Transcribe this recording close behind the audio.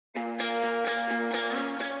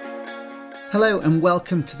Hello and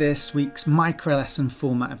welcome to this week's micro lesson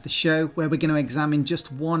format of the show, where we're going to examine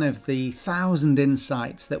just one of the 1,000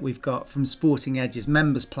 insights that we've got from Sporting Edge's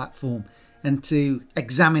members platform and to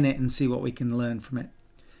examine it and see what we can learn from it.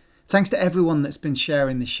 Thanks to everyone that's been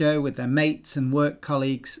sharing the show with their mates and work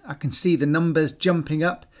colleagues. I can see the numbers jumping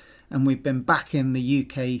up and we've been back in the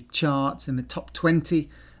UK charts in the top 20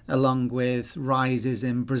 along with rises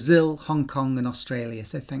in Brazil, Hong Kong and Australia.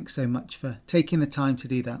 So thanks so much for taking the time to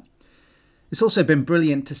do that. It's also been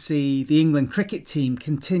brilliant to see the England cricket team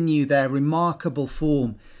continue their remarkable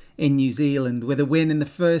form in New Zealand with a win in the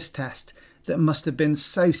first test that must have been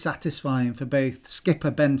so satisfying for both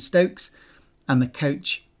skipper Ben Stokes and the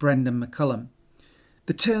coach Brendan McCullum.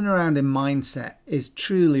 The turnaround in mindset is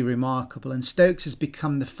truly remarkable, and Stokes has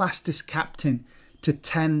become the fastest captain to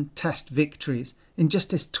 10 test victories in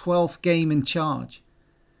just his 12th game in charge.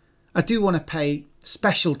 I do want to pay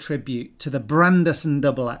special tribute to the Branderson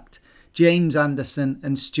double act, James Anderson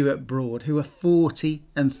and Stuart Broad, who are 40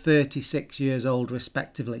 and 36 years old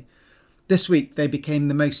respectively. This week they became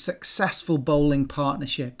the most successful bowling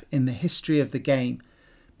partnership in the history of the game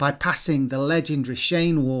by passing the legendary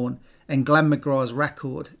Shane Warne and Glenn McGraw's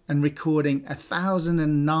record and recording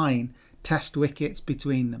 1,009 test wickets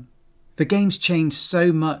between them. The game's changed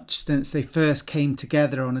so much since they first came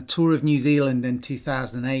together on a tour of New Zealand in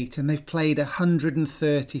 2008, and they've played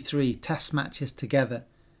 133 test matches together.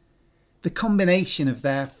 The combination of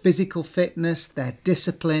their physical fitness, their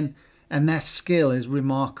discipline and their skill is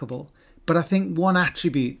remarkable. But I think one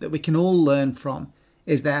attribute that we can all learn from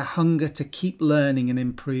is their hunger to keep learning and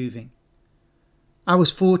improving. I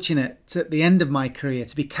was fortunate at the end of my career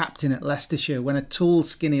to be captain at Leicestershire when a tall,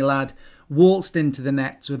 skinny lad waltzed into the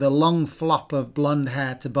nets with a long flop of blonde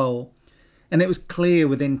hair to bowl. And it was clear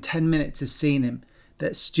within 10 minutes of seeing him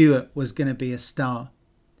that Stuart was going to be a star.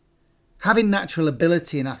 Having natural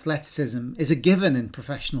ability and athleticism is a given in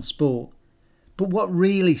professional sport, but what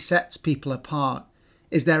really sets people apart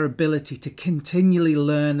is their ability to continually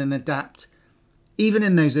learn and adapt. Even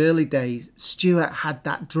in those early days, Stuart had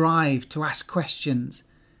that drive to ask questions,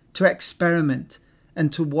 to experiment,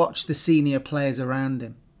 and to watch the senior players around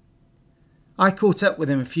him. I caught up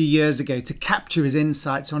with him a few years ago to capture his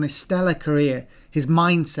insights on his stellar career, his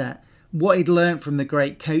mindset, what he'd learned from the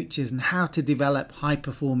great coaches and how to develop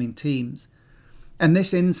high-performing teams. And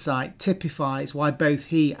this insight typifies why both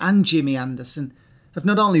he and Jimmy Anderson have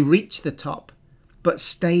not only reached the top, but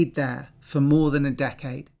stayed there for more than a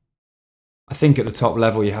decade. I think at the top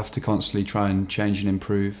level you have to constantly try and change and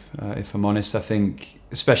improve, if I'm honest. I think,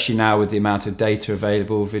 especially now with the amount of data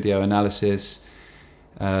available, video analysis,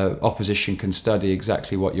 opposition can study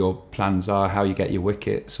exactly what your plans are, how you get your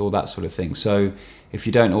wickets, all that sort of thing. So if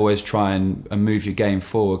you don't always try and move your game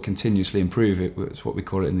forward, continuously improve it, it's what we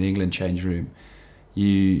call it in the England change room,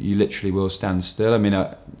 you literally will stand still. I mean,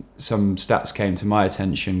 some stats came to my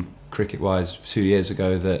attention cricket-wise 2 years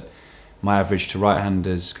ago that my average to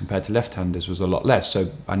right-handers compared to left-handers was a lot less,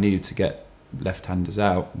 so I needed to get left-handers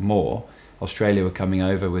out more. Australia were coming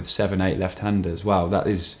over with 7-8 left-handers. Wow, that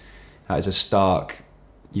is a stark.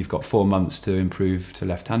 You've got 4 months to improve to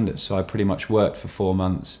left-handers. So I pretty much worked for 4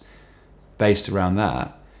 months based around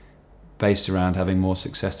that, based around having more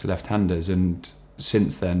success to left-handers. And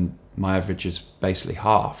since then, my average is basically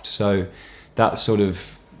halved. So that sort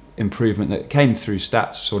of improvement that came through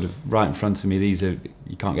stats sort of right in front of me,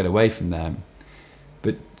 you can't get away from them.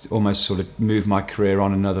 But almost sort of moved my career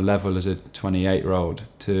on another level as a 28-year-old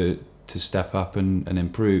to step up and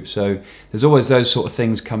improve. So there's always those sort of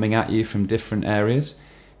things coming at you from different areas.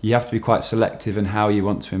 You have to be quite selective in how you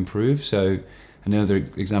want to improve. So another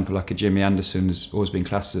example, like a Jimmy Anderson, has always been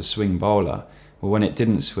classed as a swing bowler. Well, when it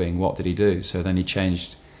didn't swing, what did he do? So then he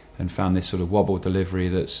changed and found this sort of wobble delivery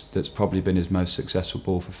that's probably been his most successful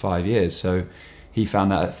ball for 5 years. So he found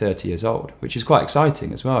that at 30 years old, which is quite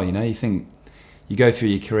exciting as well. You know, you think you go through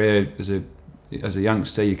your career as a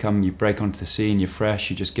youngster, you break onto the scene, you're fresh,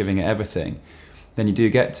 you're just giving it everything. Then you do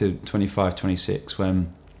get to 25, 26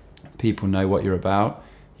 when people know what you're about.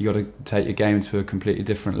 You got to take your game to a completely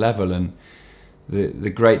different level, and the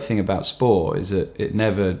great thing about sport is that it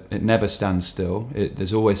never stands still.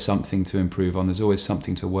 There's always something to improve on. There's always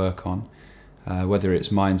something to work on, whether it's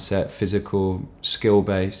mindset, physical, skill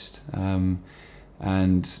based,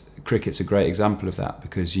 and cricket's a great example of that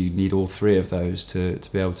because you need all three of those to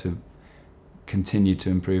be able to continue to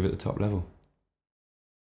improve at the top level.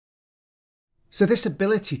 So this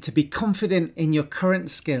ability to be confident in your current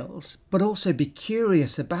skills, but also be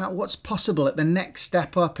curious about what's possible at the next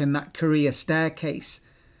step up in that career staircase,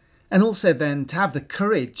 and also then to have the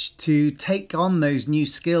courage to take on those new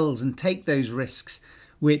skills and take those risks,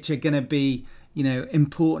 which are going to be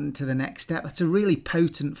important to the next step. That's a really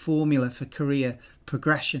potent formula for career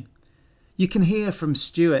progression. You can hear from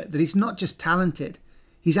Stuart that he's not just talented,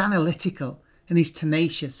 he's analytical and he's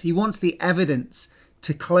tenacious. He wants the evidence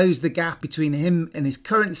to close the gap between him and his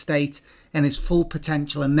current state and his full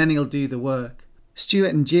potential, and then he'll do the work.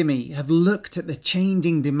 Stuart and Jimmy have looked at the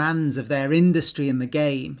changing demands of their industry and the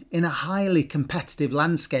game in a highly competitive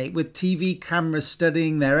landscape with TV cameras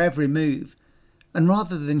studying their every move. And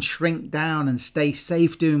rather than shrink down and stay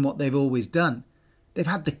safe doing what they've always done, they've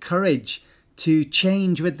had the courage to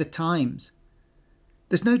change with the times.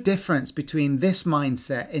 There's no difference between this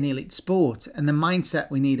mindset in elite sport and the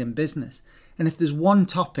mindset we need in business. And if there's one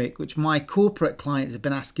topic which my corporate clients have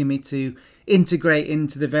been asking me to integrate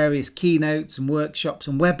into the various keynotes and workshops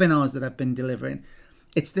and webinars that I've been delivering,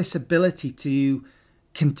 it's this ability to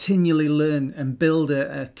continually learn and build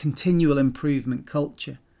a continual improvement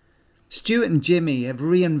culture. Stuart and Jimmy have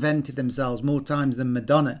reinvented themselves more times than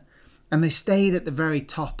Madonna, and they stayed at the very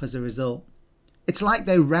top as a result. It's like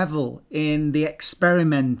they revel in the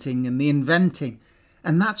experimenting and the inventing,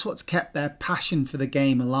 and that's what's kept their passion for the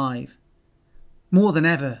game alive. More than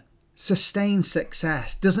ever, sustained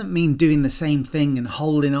success doesn't mean doing the same thing and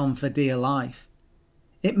holding on for dear life.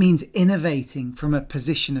 It means innovating from a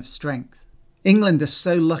position of strength. England are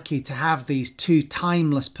so lucky to have these two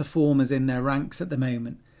timeless performers in their ranks at the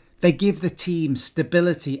moment. They give the team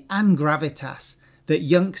stability and gravitas that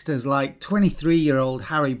youngsters like 23-year-old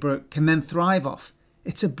Harry Brook can then thrive off.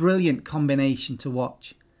 It's a brilliant combination to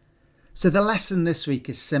watch. So the lesson this week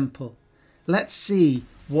is simple. Let's see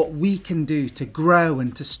what we can do to grow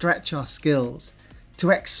and to stretch our skills,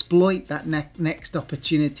 to exploit that next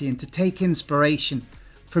opportunity and to take inspiration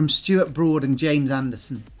from Stuart Broad and James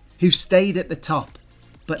Anderson, who stayed at the top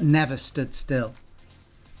but never stood still.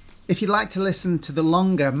 If you'd like to listen to the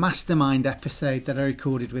longer Mastermind episode that I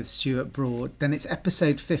recorded with Stuart Broad, then it's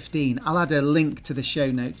episode 15. I'll add a link to the show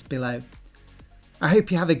notes below. I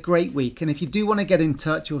hope you have a great week, and if you do want to get in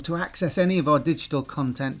touch or to access any of our digital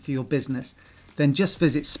content for your business, then just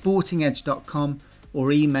visit sportingedge.com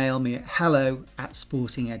or email me at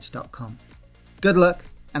hello@sportingedge.com. Good luck,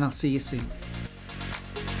 and I'll see you soon.